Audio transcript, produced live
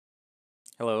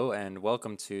Hello and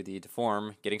welcome to the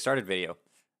Deform Getting Started video.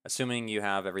 Assuming you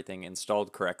have everything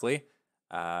installed correctly,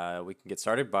 we can get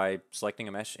started by selecting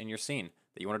a mesh in your scene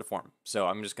that you want to deform. So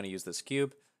I'm just going to use this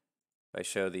cube. If I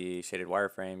show the shaded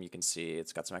wireframe, you can see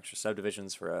it's got some extra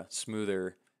subdivisions for a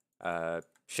smoother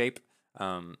shape.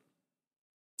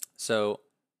 So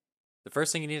the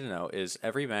first thing you need to know is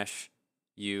every mesh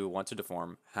you want to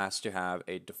deform has to have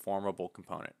a deformable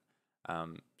component.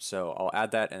 So I'll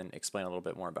add that and explain a little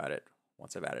bit more about it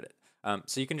once I've added it.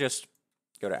 So you can just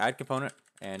go to add component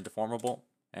and deformable,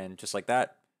 and just like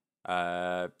that,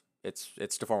 it's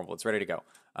deformable. It's ready to go.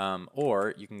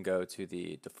 Or you can go to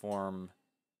the deform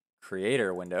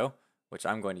creator window, which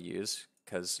I'm going to use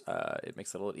because it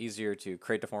makes it a little easier to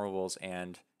create deformables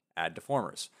and add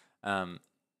deformers.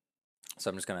 So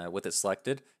I'm just gonna, with it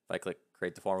selected, if I click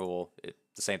create deformable,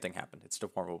 the same thing happened. It's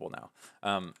deformable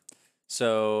now.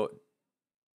 So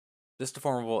this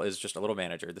deformable is just a little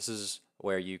manager. This is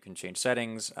where you can change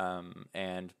settings,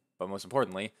 but most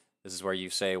importantly, this is where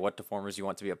you say what deformers you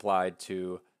want to be applied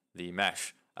to the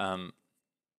mesh.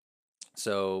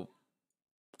 So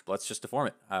let's just deform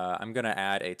it. I'm gonna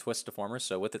add a twist deformer.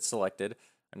 So with it selected,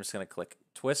 I'm just gonna click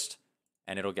twist,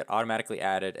 and it'll get automatically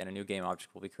added, and a new game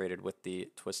object will be created with the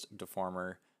twist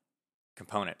deformer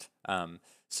component.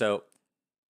 So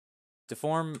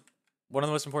deform, one of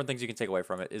the most important things you can take away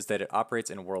from it is that it operates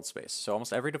in world space. So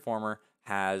almost every deformer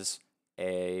has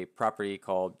a property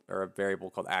called, or a variable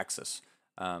called axis.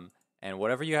 And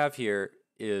whatever you have here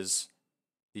is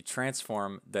the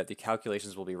transform that the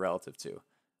calculations will be relative to.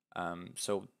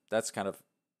 So that's kind of,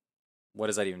 what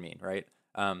does that even mean, right?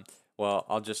 Well,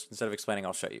 I'll just, instead of explaining,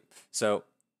 I'll show you. So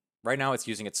right now it's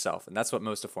using itself, and that's what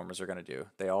most deformers are going to do.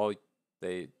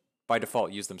 They by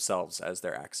default use themselves as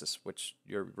their axis, which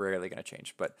you're rarely going to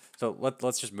change. But so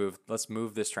let's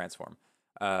move this transform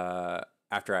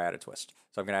after I add a twist.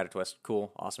 So I'm going to add a twist.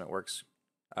 Cool, awesome, it works.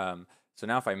 So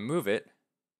now if I move it,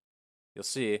 you'll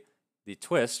see the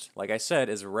twist, like I said,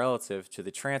 is relative to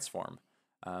the transform.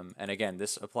 And again,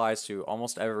 this applies to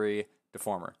almost every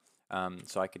deformer.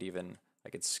 So I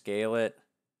could scale it,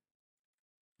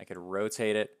 I could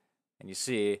rotate it, and you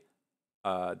see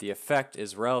the effect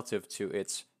is relative to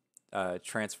its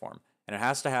transform, and it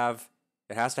has to have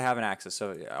an axis.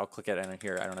 So I'll click it in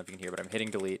here. I don't know if you can hear, but I'm hitting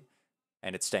delete,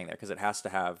 and it's staying there because it has to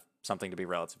have something to be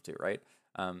relative to, right?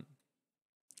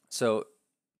 So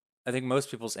I think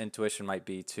most people's intuition might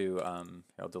be to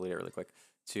I'll delete it really quick,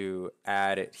 to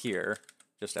add it here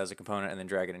just as a component and then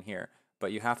drag it in here.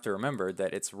 But you have to remember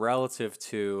that it's relative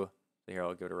to, here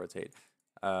I'll go to rotate.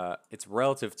 It's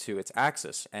relative to its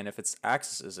axis, and if its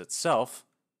axis is itself,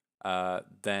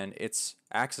 then its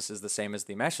axis is the same as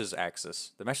the mesh's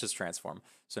axis, the mesh's transform.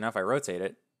 So now if I rotate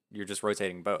it, you're just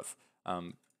rotating both,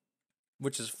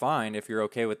 which is fine if you're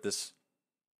okay with this,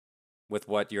 with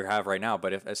what you have right now.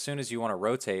 But if as soon as you want to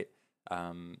rotate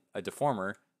a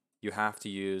deformer, you have to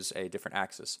use a different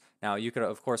axis. Now you could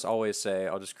of course always say,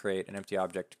 I'll just create an empty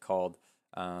object called,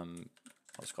 I'll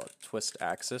just call it twist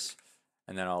axis,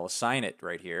 and then I'll assign it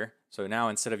right here. So now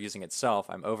instead of using itself,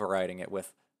 I'm overriding it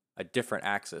with a different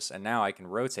axis, and now I can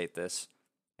rotate this,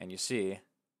 and you see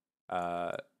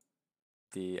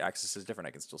the axis is different.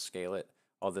 I can still scale it,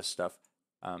 all this stuff.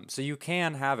 So you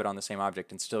can have it on the same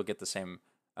object and still get the same,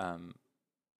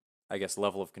 I guess,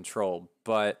 level of control,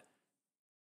 but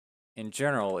in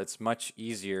general, it's much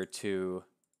easier to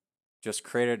just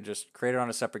create it on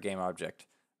a separate game object,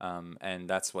 and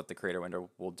that's what the creator window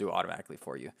will do automatically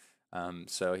for you.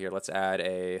 So here, let's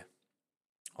add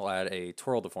I'll add a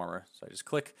twirl deformer. So I just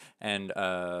click, and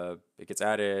it gets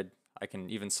added. I can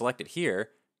even select it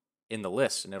here in the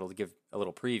list, and it'll give a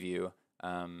little preview,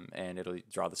 and it'll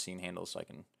draw the scene handles. So I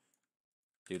can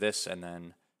do this, and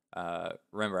then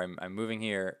remember, I'm moving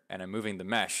here, and I'm moving the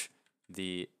mesh.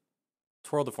 The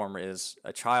twirl deformer is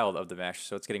a child of the mesh,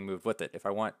 so it's getting moved with it. If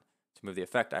I want to move the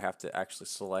effect, I have to actually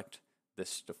select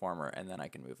this deformer, and then I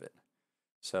can move it.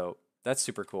 So that's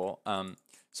super cool.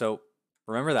 So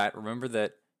remember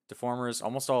that deformers,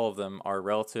 almost all of them, are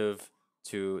relative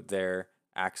to their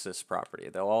axis property.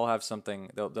 They'll all have something,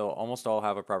 they'll almost all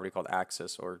have a property called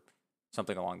axis or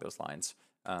something along those lines.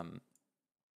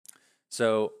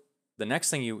 So the next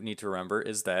thing you need to remember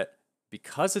is that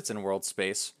because it's in world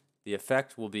space, the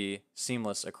effect will be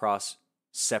seamless across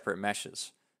separate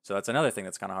meshes. So that's another thing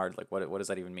that's kind of hard. Like, what does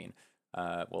that even mean?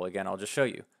 Well, again, I'll just show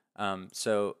you.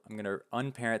 So I'm going to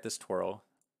unparent this twirl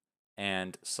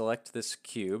and select this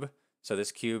cube. So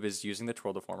this cube is using the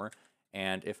twirl deformer,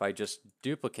 and if I just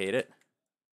duplicate it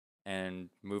and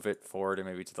move it forward and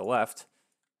maybe to the left,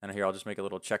 and here I'll just make a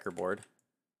little checkerboard,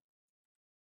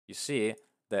 you see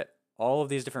that all of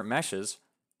these different meshes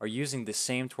are using the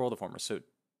same twirl deformer. So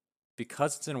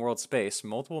because it's in world space,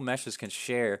 multiple meshes can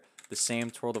share the same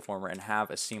twirl deformer and have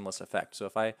a seamless effect. So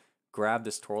if I grab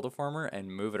this twirl deformer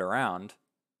and move it around,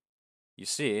 you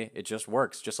see it just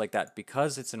works just like that.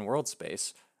 Because it's in world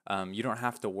space, you don't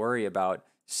have to worry about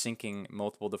syncing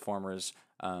multiple deformers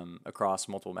across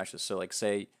multiple meshes. So like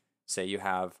say you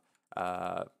have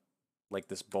like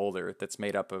this boulder that's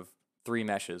made up of 3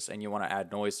 meshes and you want to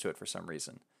add noise to it for some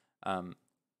reason.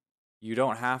 You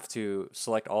don't have to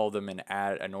select all of them and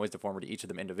add a noise deformer to each of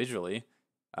them individually.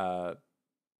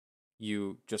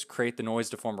 You just create the noise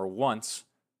deformer once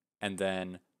and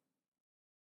then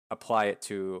apply it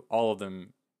to all of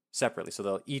them separately.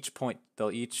 So each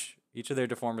of their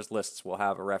deformers lists will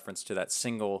have a reference to that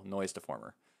single noise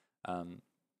deformer.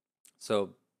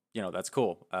 So that's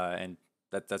cool, and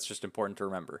that's just important to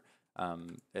remember.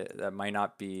 That might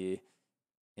not be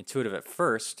intuitive at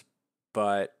first,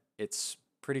 but it's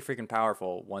pretty freaking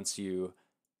powerful once you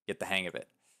get the hang of it.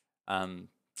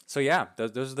 So yeah,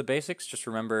 those are the basics. Just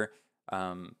remember,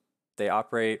 deformers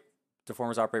operate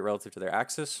relative to their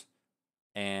axis,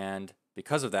 and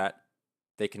because of that,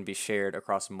 they can be shared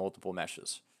across multiple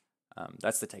meshes.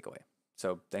 That's the takeaway.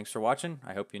 So thanks for watching.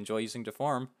 I hope you enjoy using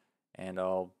Deform, and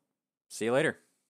I'll see you later.